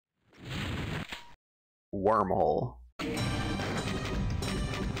Wormhole.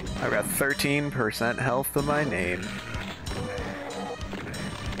 I've got 13% health to my name.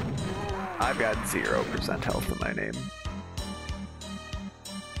 I've got 0% health to my name.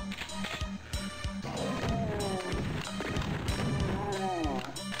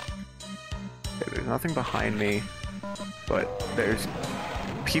 Okay, there's nothing behind me, but there's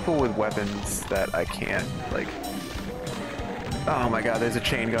people with weapons that I can't, like... Oh my god, there's a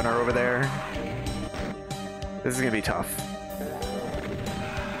chain gunner over there. This is gonna be tough.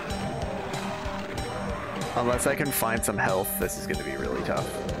 Unless I can find some health, this is gonna be really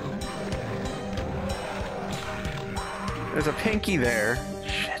tough. There's a Pinky there.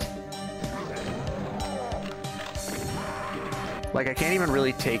 Shit. Like, I can't even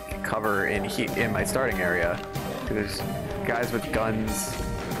really take cover in my starting area, because there's guys with guns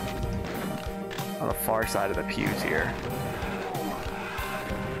on the far side of the pews here.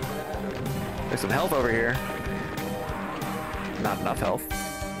 There's some health over here. Not enough health.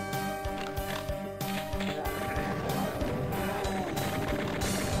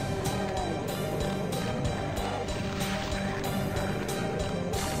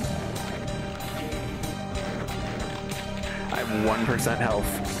 I have 1% health.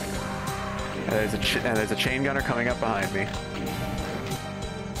 And there's a chain gunner coming up behind me.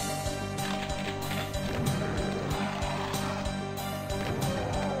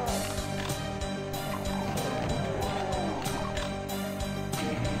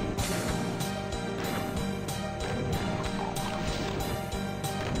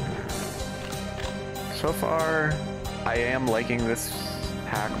 So far, I am liking this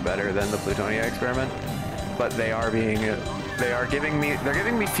hack better than the Plutonia Experiment, but they're giving me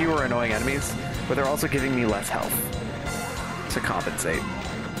fewer annoying enemies, but they're also giving me less health to compensate,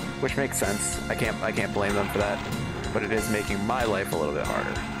 which makes sense. I can't blame them for that, but it is making my life a little bit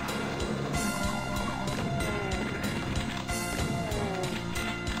harder.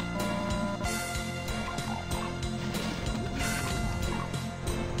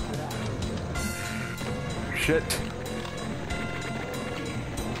 Shit. Is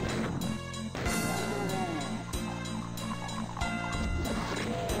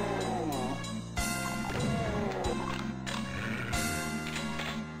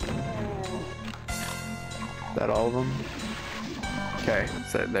that all of them? Okay,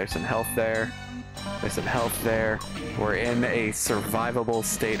 so there's some health there. There's some health there. We're in a survivable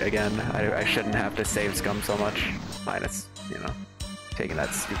state again. I shouldn't have to save scum so much. Minus, you know, taking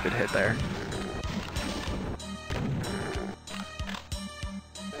that stupid hit there.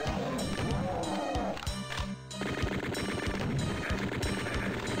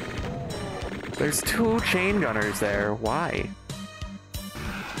 There's two chain gunners there. Why?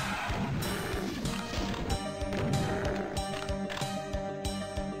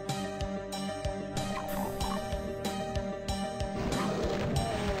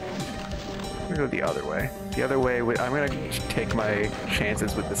 I'm gonna go the other way. The other way, I'm gonna take my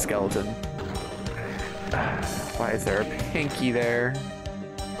chances with the skeleton. Why is there a Pinky there?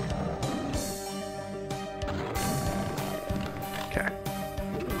 Okay.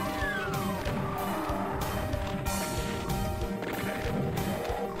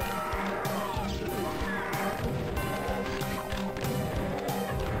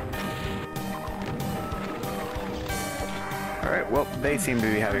 Alright, well, they seem to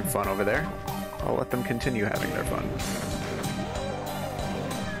be having fun over there. I'll let them continue having their fun.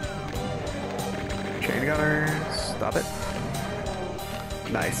 Chain gunners, stop it.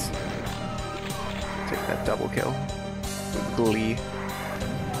 Nice. Take that double kill with glee.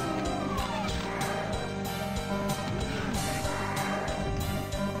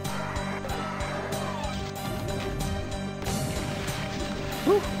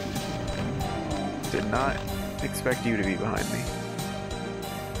 Woo! Did not expect you to be behind me.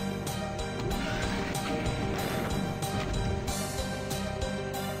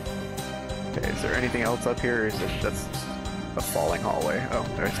 Okay, is there anything else up here, or is this just a falling hallway? Oh,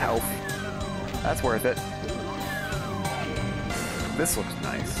 there's health. That's worth it. This looks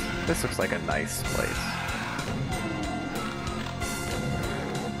nice. This looks like a nice place.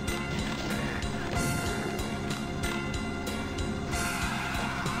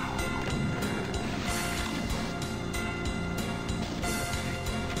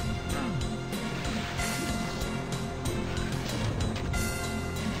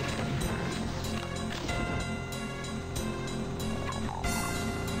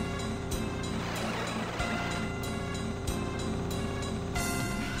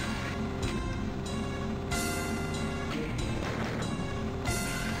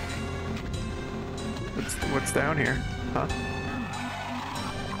 What's down here? Huh?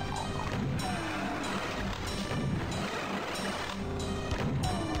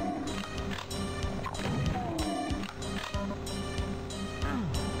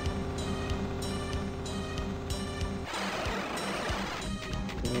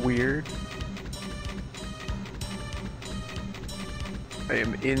 weird. I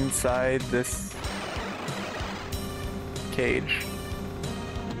am inside this cage.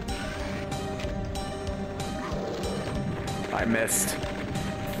 I missed.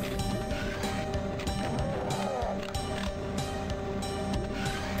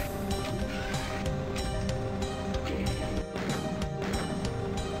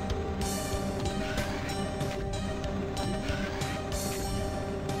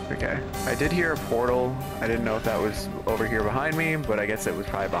 Okay, I did hear a portal. I didn't know if that was over here behind me, but I guess it was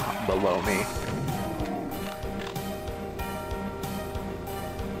probably below me.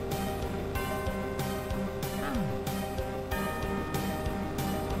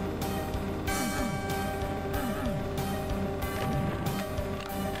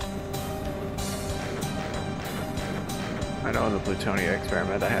 I know in the Plutonia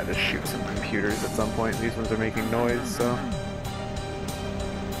Experiment I had to shoot some computers at some point. These ones are making noise, so...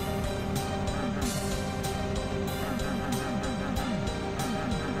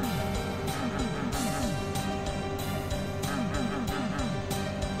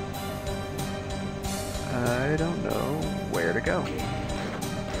 I don't know where to go.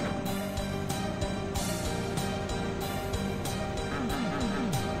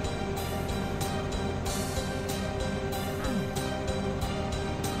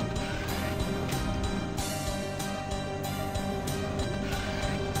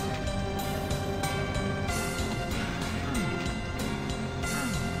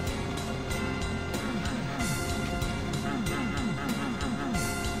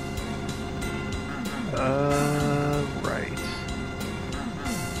 Right.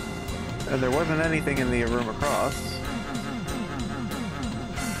 And there wasn't anything in the room across.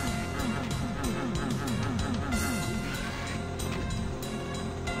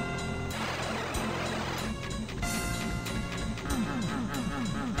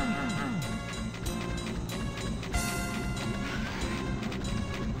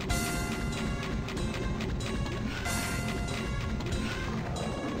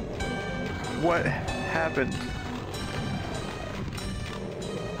 What happened?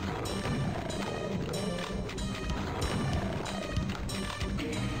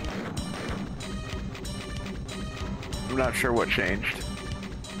 I'm not sure what changed.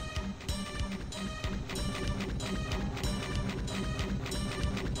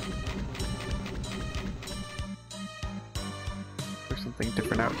 There's something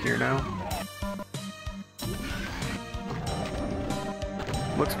different out here now.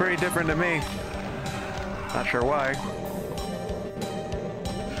 Looks pretty different to me. Not sure why.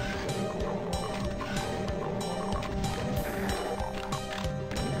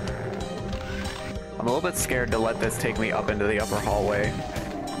 I'm a little bit scared to let this take me up into the upper hallway.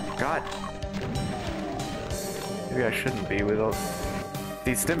 God. Maybe I shouldn't be with those.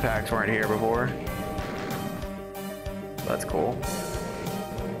 These stim packs weren't here before. That's cool.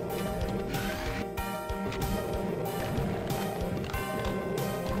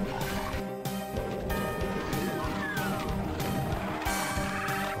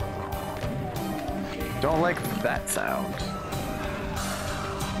 Don't like that sound.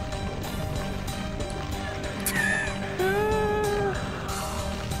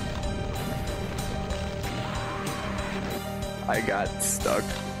 I got stuck.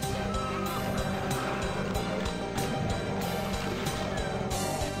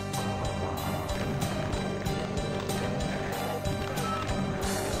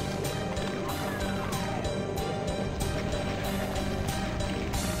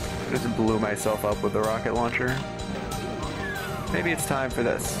 Just blew myself up with the rocket launcher. Maybe it's time for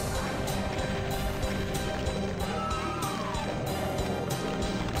this.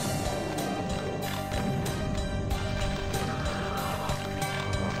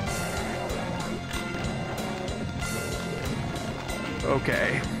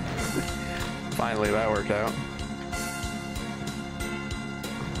 Okay. Finally, that worked out.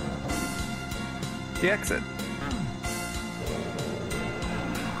 The exit.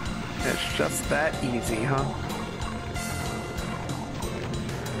 It's just that easy, huh?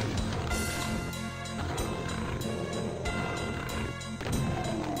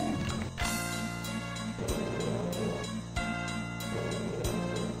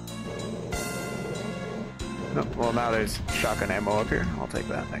 Oh, well, now there's shotgun ammo up here. I'll take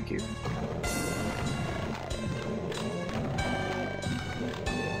that, thank you.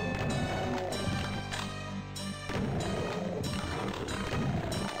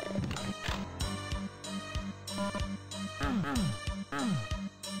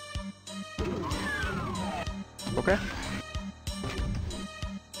 Okay. I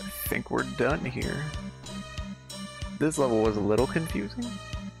think we're done here. this level was a little confusing.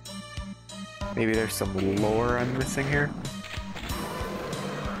 Maybe there's some lore I'm missing here.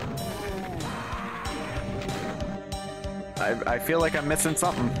 I feel like I'm missing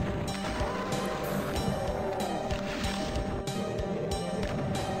something.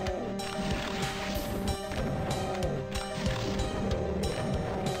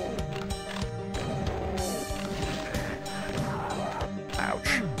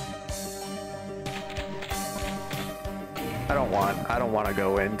 Ouch. I don't want to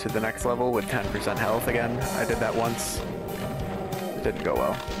go into the next level with 10% health again. I did that once. It didn't go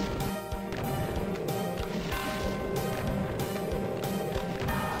well.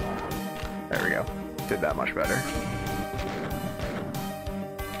 There we go. Did that much better.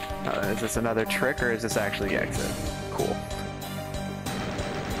 Is this another trick or is this actually the exit? Cool.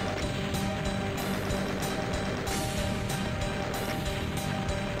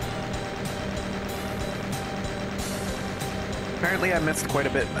 Apparently I missed quite a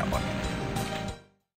bit in that one.